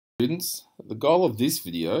Students, the goal of this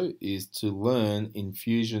video is to learn in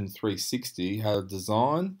Fusion 360 how to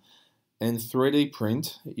design and 3D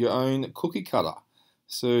print your own cookie cutter.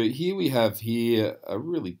 So here we have a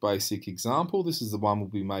really basic example. This is the one we'll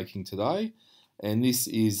be making today, and this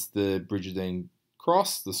is the Brigidine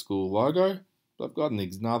cross, the school logo. But I've got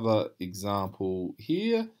another example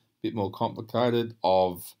here, a bit more complicated,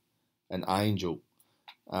 of an angel.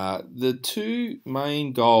 The two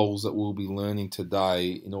main goals that we'll be learning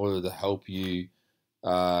today in order to help you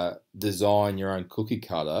design your own cookie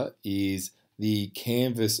cutter is the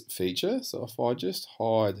canvas feature. So if I just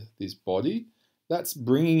hide this body, that's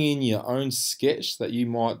bringing in your own sketch that you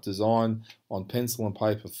might design on pencil and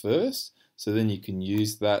paper first. So then you can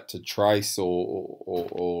use that to trace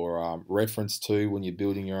or reference to when you're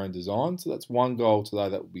building your own design. So that's one goal today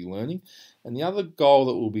that we'll be learning. And the other goal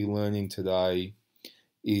that we'll be learning today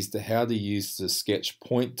is how to use the sketch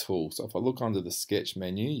point tool. So if I look under the sketch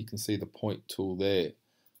menu, you can see the point tool there.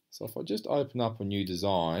 So if I just open up a new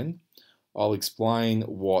design, I'll explain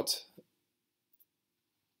what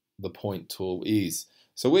the point tool is.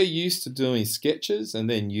 So we're used to doing sketches and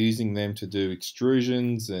then using them to do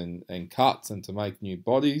extrusions and cuts and to make new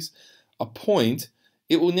bodies. A point,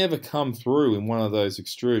 it will never come through in one of those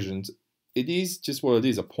extrusions. It is just what it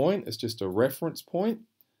is, a point. It's just a reference point.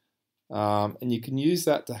 And you can use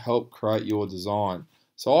that to help create your design.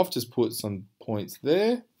 So I've just put some points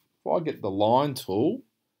there. If I get the line tool,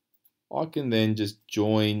 I can then just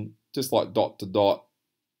join, just like dot to dot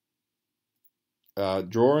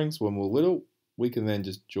drawings when we're little, we can then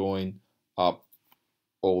just join up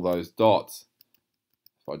all those dots.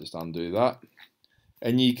 If I just undo that.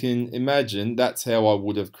 And you can imagine that's how I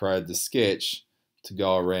would have created the sketch to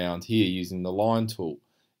go around here using the line tool.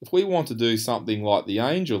 If we want to do something like the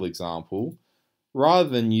angel example, rather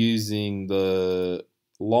than using the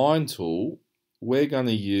line tool, we're going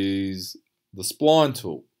to use the spline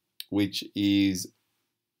tool, which is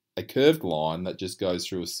a curved line that just goes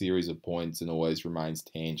through a series of points and always remains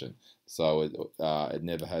tangent. So it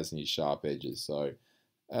never has any sharp edges. So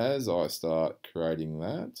as I start creating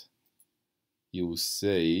that, you'll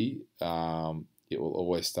see it will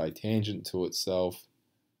always stay tangent to itself.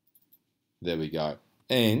 There we go.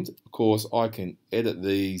 And of course I can edit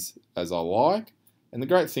these as I like. And the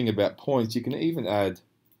great thing about points, you can even add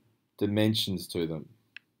dimensions to them.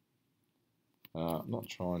 I'm not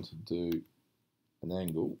trying to do an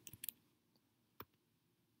angle.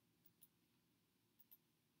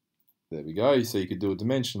 There we go. So you could do a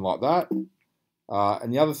dimension like that.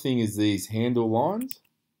 And the other thing is these handle lines.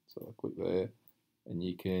 So I'll click there and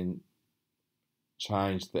you can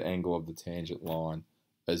change the angle of the tangent line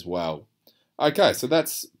as well. Okay, so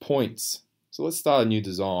that's points. So let's start a new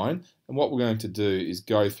design. And what we're going to do is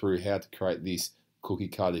go through how to create this cookie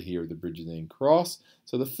cutter here of the Brigidine cross.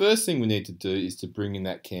 So the first thing we need to do is to bring in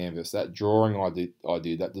that canvas, that drawing I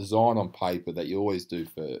did, that design on paper that you always do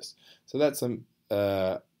first. So that's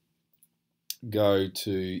go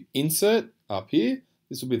to Insert up here.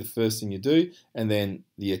 This will be the first thing you do, and then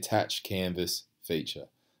the Attach Canvas feature.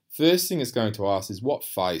 First thing it's going to ask is what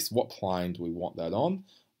face, what plane do we want that on?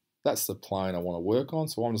 That's the plane I want to work on,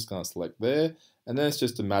 so I'm just going to select there. And then it's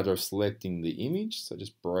just a matter of selecting the image. So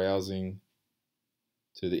just browsing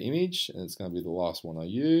to the image, and it's going to be the last one I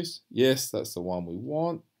use. Yes, that's the one we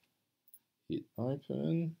want. Hit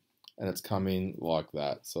open, and it's coming like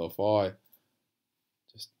that. So if I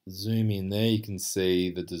just zoom in there, you can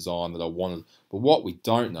see the design that I wanted. But what we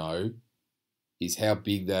don't know is how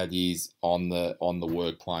big that is on the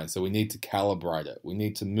work plane. So we need to calibrate it. We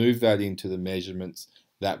need to move that into the measurements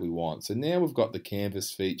that we want. So now we've got the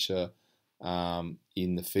canvas feature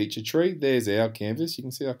in the feature tree. There's our canvas. You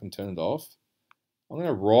can see I can turn it off. I'm going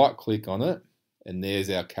to right click on it, and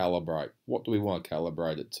there's our calibrate. What do we want to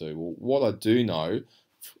calibrate it to? Well, what I do know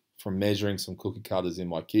from measuring some cookie cutters in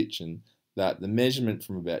my kitchen, that the measurement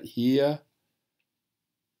from about here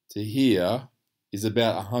to here is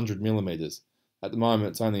about 100 millimeters. At the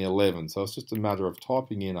moment it's only 11, so it's just a matter of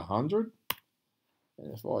typing in 100.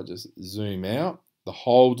 And if I just zoom out, the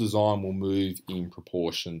whole design will move in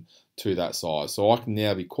proportion to that size. So I can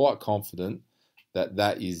now be quite confident that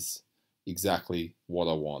that is exactly what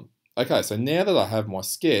I want. Okay, so now that I have my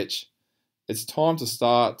sketch, it's time to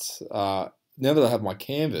start, now that I have my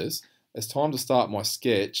canvas, it's time to start my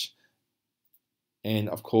sketch. And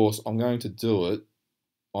of course, I'm going to do it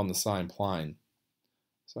on the same plane.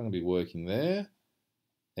 So I'm going to be working there.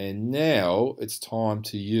 And now it's time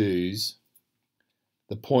to use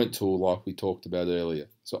the point tool like we talked about earlier.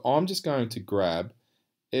 So I'm just going to grab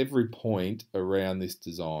every point around this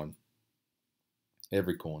design,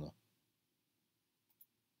 every corner.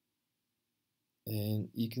 And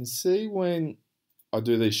you can see when I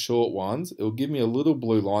do these short ones, it'll give me a little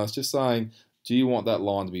blue line. It's just saying, do you want that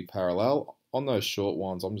line to be parallel? On those short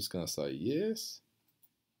ones, I'm just going to say yes.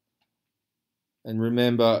 And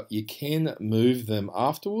remember, you can move them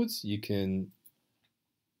afterwards. You can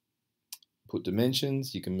put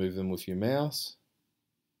dimensions, you can move them with your mouse.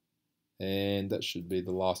 And that should be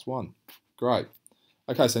the last one. Great.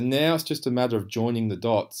 Okay, so now it's just a matter of joining the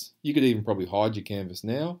dots. You could even probably hide your canvas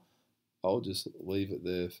now. I'll just leave it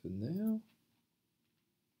there for now.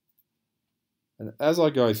 And as I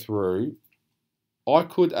go through, I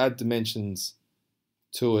could add dimensions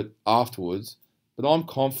to it afterwards, but I'm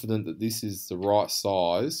confident that this is the right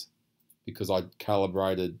size because I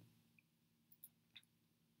calibrated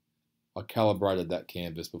that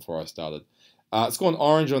canvas before I started. It's gone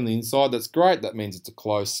orange on the inside. That's great. That means it's a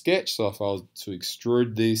closed sketch. So if I was to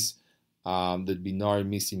extrude this, there'd be no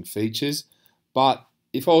missing features. But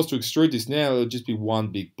if I was to extrude this now, it would just be one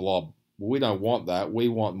big blob. Well, we don't want that. We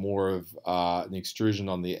want more of an extrusion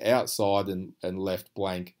on the outside and left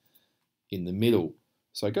blank in the middle.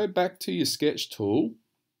 So go back to your sketch tool,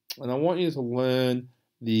 and I want you to learn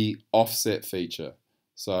the offset feature.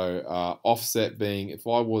 So offset being, if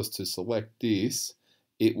I was to select this,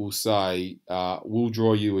 it will say, we'll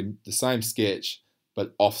draw you in the same sketch,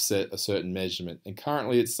 but offset a certain measurement. And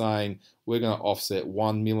currently it's saying we're going to offset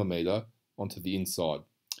 1 millimeter onto the inside.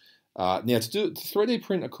 Now to 3D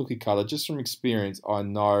print a cookie cutter, just from experience, I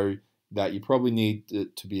know that you probably need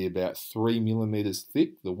it to be about 3 millimeters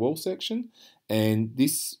thick, the wall section. And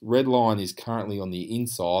this red line is currently on the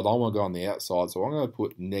inside. I want to go on the outside, so I'm going to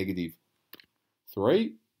put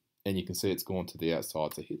 -3. And you can see it's gone to the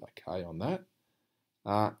outside, so hit OK on that.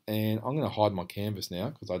 And I'm going to hide my canvas now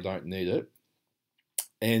because I don't need it.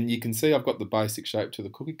 And you can see I've got the basic shape to the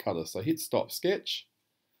cookie cutter. So hit stop sketch.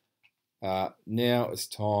 Now it's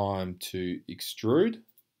time to extrude.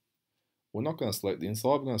 We're not going to select the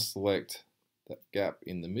inside, we're going to select that gap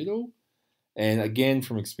in the middle. And again,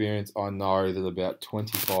 from experience, I know that about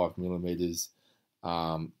 25 millimeters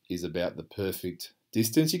is about the perfect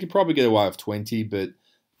distance. You could probably get away with 20, but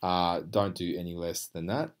don't do any less than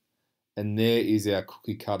that. And there is our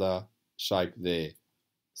cookie cutter shape there.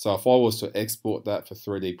 So if I was to export that for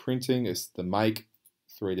 3D printing, it's the make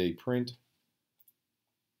 3D print.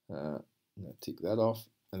 Tick that off,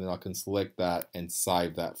 and then I can select that and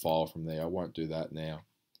save that file from there. I won't do that now.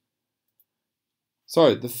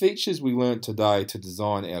 So the features we learned today to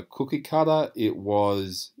design our cookie cutter, it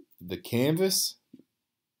was the canvas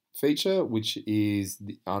feature, which is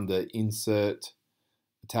under Insert,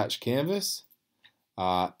 Attach Canvas,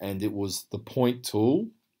 and it was the point tool,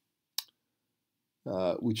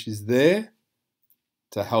 which is there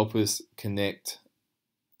to help us connect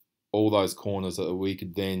all those corners that we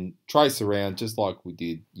could then trace around just like we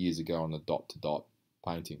did years ago on the dot-to-dot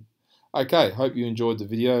painting. Okay, hope you enjoyed the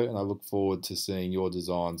video, and I look forward to seeing your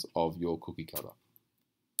designs of your cookie cutter.